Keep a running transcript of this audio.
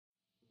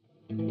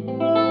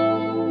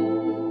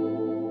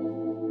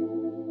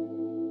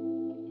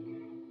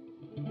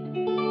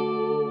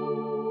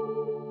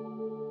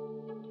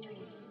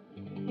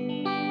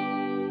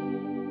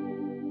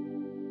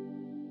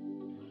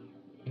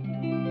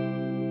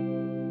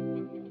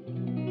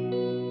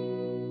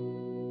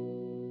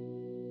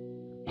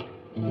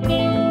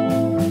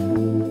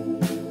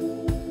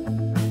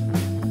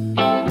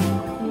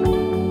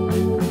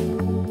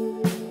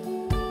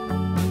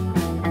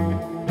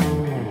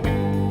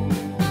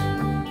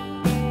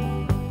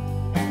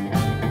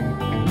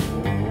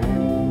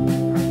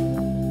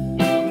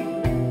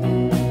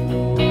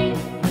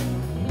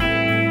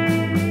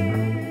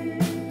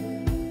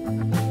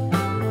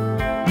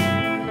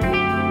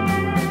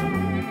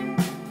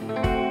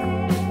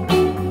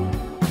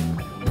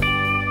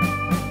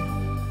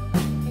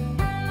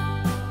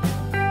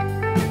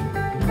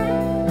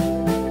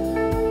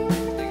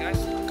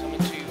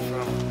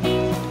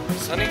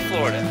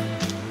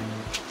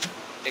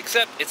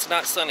Except it's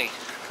not sunny.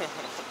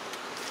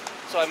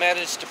 So I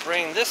managed to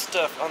bring this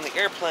stuff on the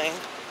airplane,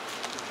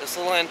 this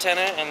little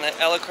antenna and the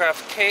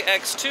Elecraft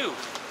KX2.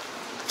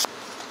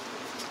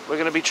 We're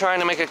going to be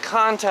trying to make a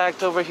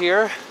contact over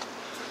here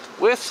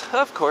with,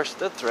 of course,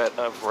 the threat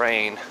of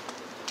rain.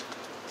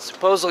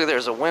 Supposedly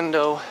there's a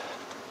window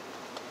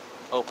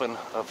open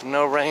of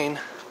no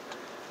rain,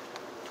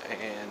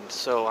 and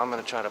so I'm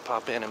going to try to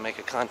pop in and make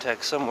a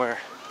contact somewhere,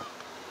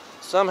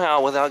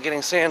 somehow, without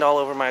getting sand all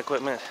over my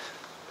equipment.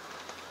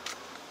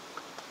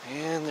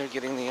 And they're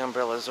getting the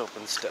umbrellas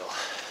open still.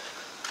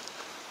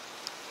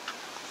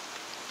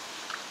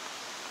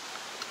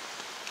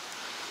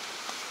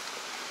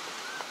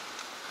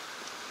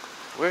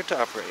 Where to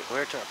operate,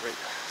 where to operate.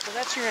 So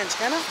that's your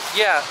antenna?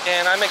 Yeah,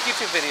 and I make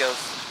YouTube videos.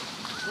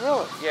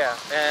 Really? Yeah,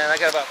 and I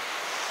got about...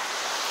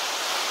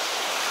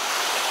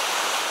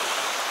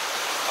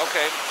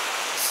 Okay,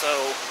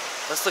 so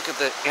let's look at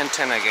the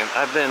antenna again.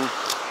 I've been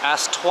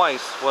asked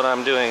twice what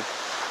I'm doing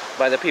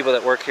by the people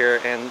that work here,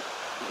 and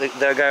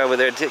that guy over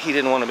there, he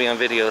didn't want to be on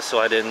video, so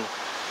I didn't.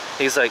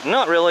 He's like,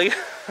 not really.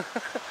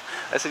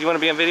 I said, you want to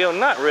be on video?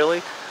 Not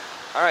really.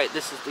 Alright,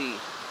 this is the,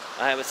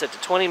 I have it set to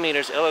 20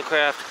 meters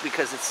Elecraft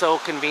because it's so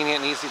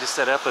convenient and easy to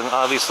set up, and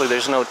obviously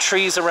there's no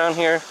trees around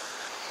here.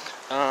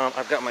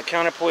 I've got my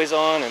counterpoise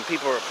on and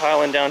people are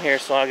piling down here,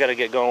 so I got to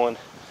get going.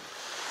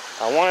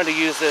 I wanted to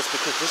use this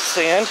because this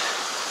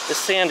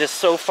sand is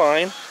so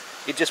fine,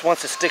 it just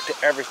wants to stick to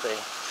everything.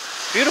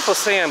 Beautiful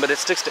sand, but it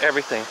sticks to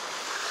everything.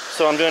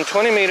 So I'm doing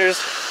 20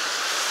 meters,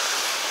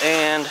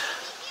 and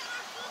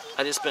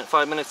I just spent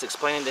 5 minutes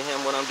explaining to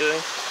him what I'm doing.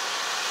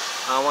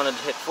 I wanted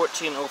to hit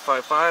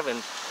 14.055,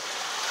 and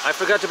I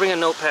forgot to bring a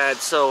notepad,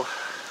 so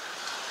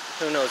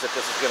who knows if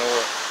this is going to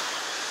work.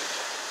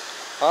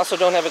 I also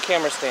don't have a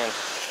camera stand.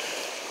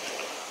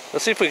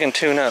 Let's see if we can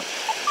tune up.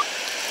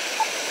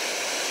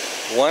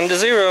 1 to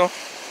 0.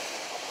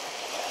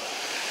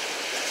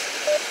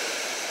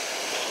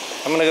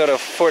 I'm going to go to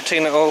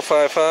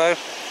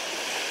 14.055.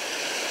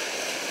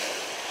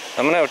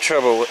 I'm going to have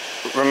trouble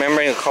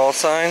remembering the call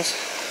signs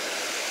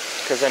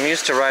because I'm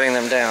used to writing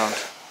them down.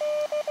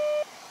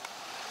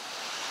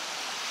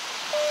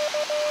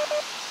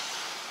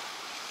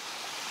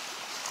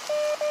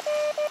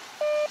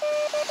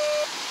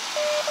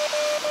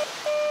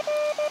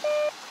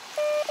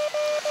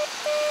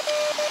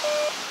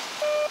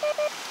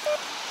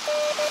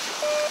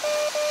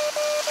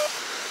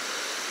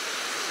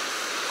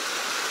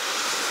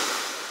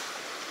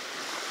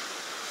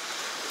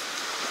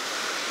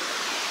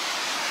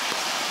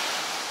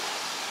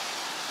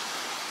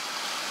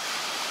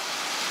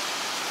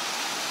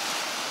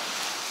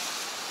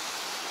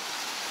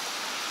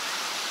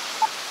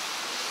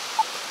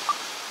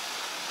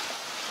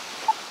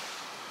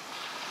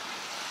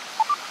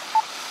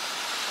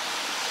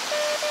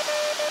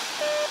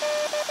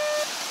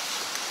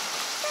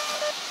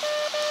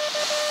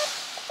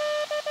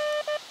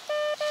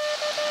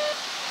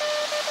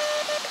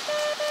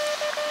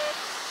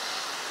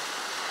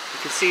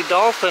 You can see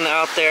dolphin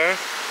out there.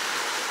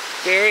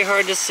 Very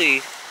hard to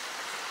see.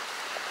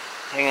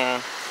 Hang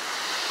on.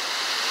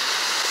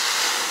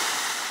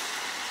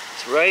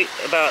 It's right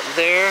about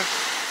there.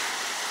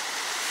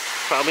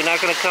 Probably not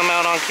going to come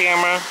out on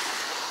camera.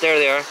 There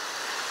they are.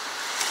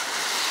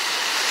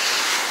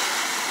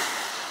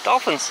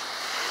 Dolphins.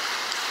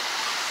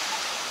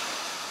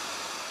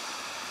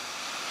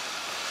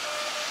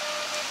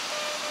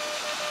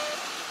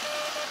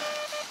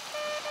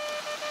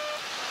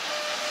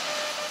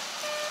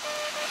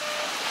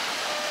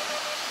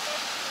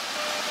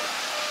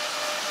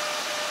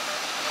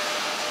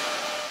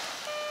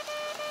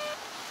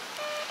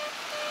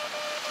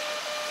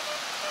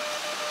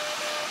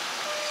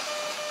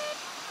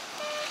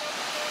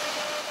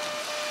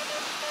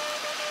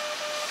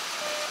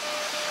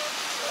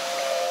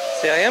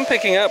 See, I am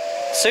picking up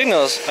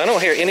signals. I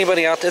don't hear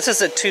anybody out there. This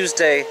is a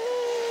Tuesday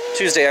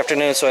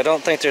afternoon, so I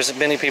don't think there's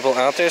many people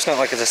out there. It's not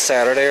like it's a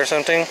Saturday or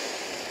something.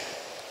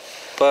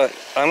 But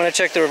I'm going to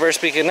check the reverse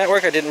beacon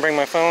network. I didn't bring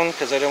my phone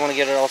because I don't want to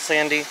get it all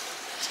sandy.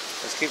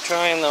 Let's keep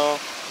trying though.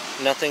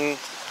 Nothing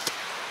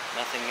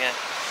yet.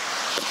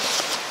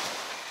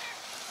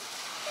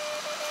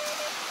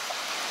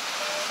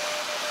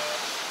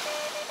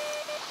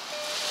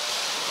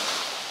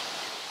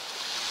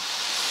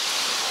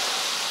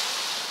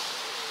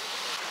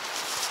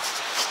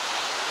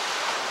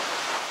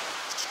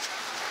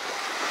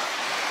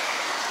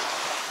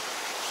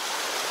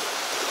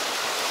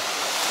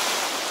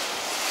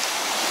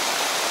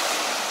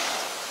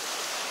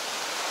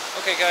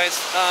 Okay guys,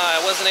 I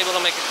wasn't able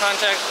to make a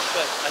contact,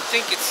 but I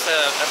think it's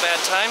a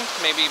bad time,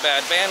 maybe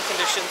bad band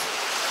conditions.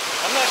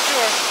 I'm not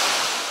sure.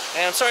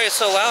 And I'm sorry it's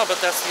so loud, but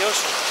that's the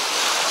ocean.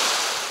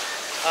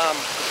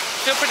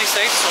 Feel pretty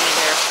safe swimming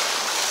here.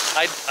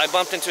 I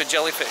bumped into a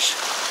jellyfish.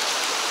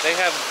 They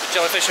have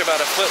jellyfish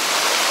about a foot.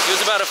 It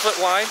was about a foot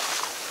wide,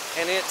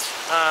 and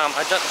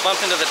I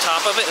bumped into the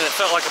top of it, and it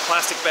felt like a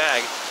plastic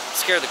bag. It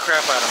scared the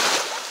crap out of me.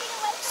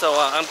 So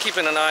I'm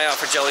keeping an eye out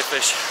for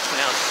jellyfish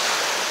now.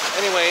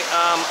 Anyway,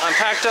 I'm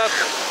packed up.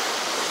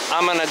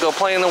 I'm gonna go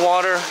play in the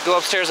water, go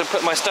upstairs and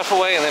put my stuff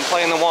away, and then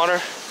play in the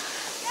water.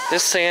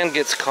 This sand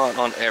gets caught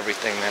on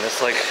everything, man.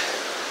 It's like,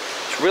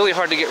 it's really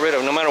hard to get rid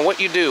of. No matter what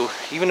you do,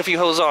 even if you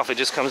hose off, it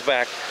just comes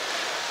back.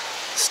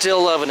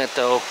 Still loving it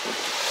though.